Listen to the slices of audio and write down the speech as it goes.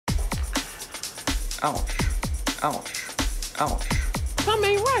Ouch. Ouch. Ouch.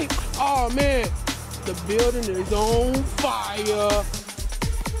 Something ain't right. Oh man, the building is on fire.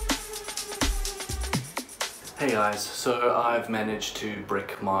 Hey guys, so I've managed to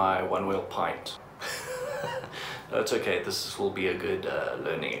brick my Onewheel Pint. No, it's okay, this will be a good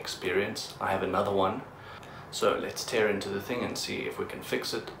learning experience. I have another one. So let's tear into the thing and see if we can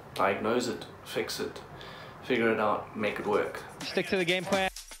fix it, diagnose it, fix it, figure it out, make it work. Stick to the game plan.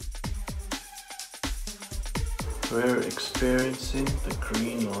 We're experiencing the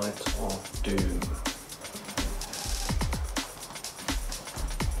green light of doom.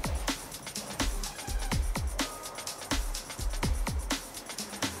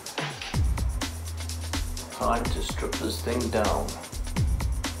 Time to strip this thing down.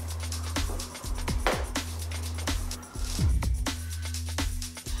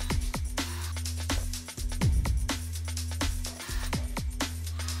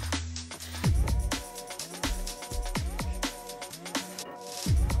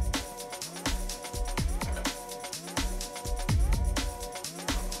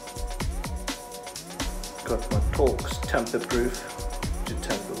 Got my Torx tamper-proof to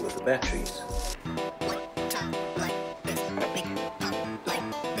tamper with the batteries.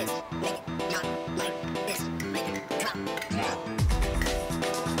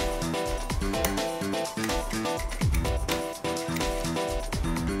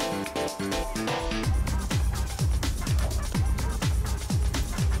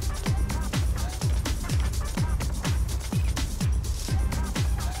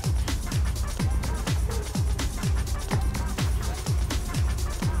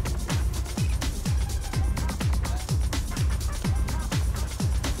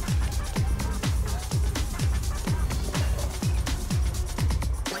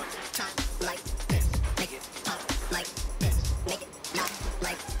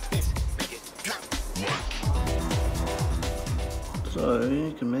 So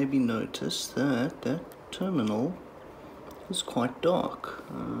you can maybe notice that that terminal is quite dark.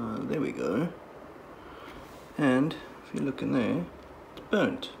 There we go. And if you look in there, it's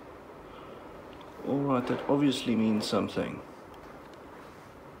burnt. Alright, that obviously means something.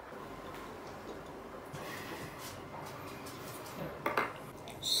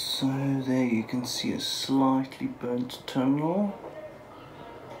 So there you can see a slightly burnt terminal.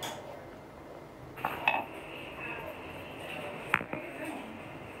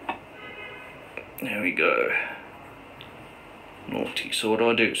 There we go. Naughty. So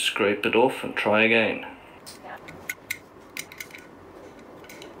what do? Scrape it off and try again.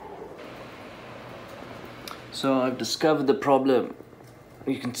 So I've discovered the problem.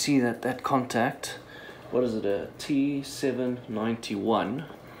 You can see that that contact, what is it, a T791,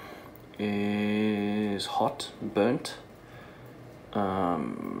 is hot, burnt.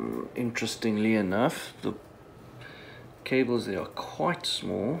 Interestingly enough, the cables there are quite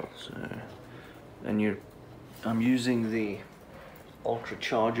small, so, and I'm using the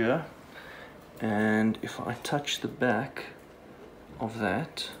ULTRACHARGER, and if I touch the back of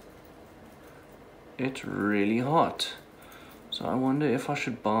that, it's really hot. So I wonder if I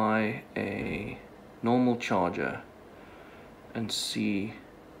should buy a normal charger and see.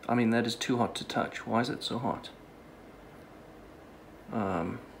 I mean, that is too hot to touch. Why is it so hot?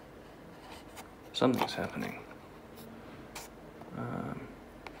 Something's happening.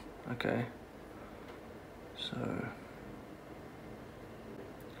 Okay. So,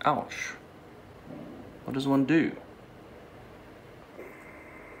 ouch. What does one do?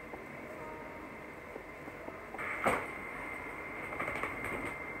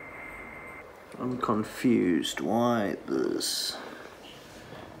 I'm confused. Why this?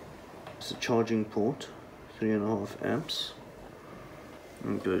 It's a charging port, 3.5 amps.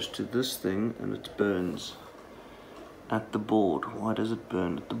 And it goes to this thing and it burns at the board. Why does it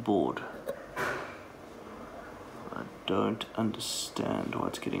burn at the board? I don't understand why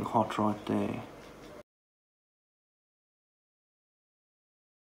it's getting hot right there.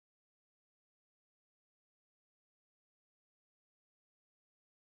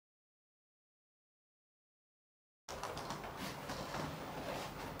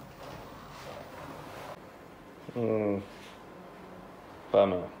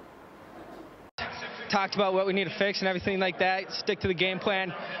 Bummer. Talked about what we need to fix and everything like that. Stick to the game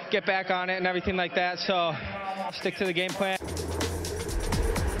plan, get back on it and everything like that. So stick to the game plan.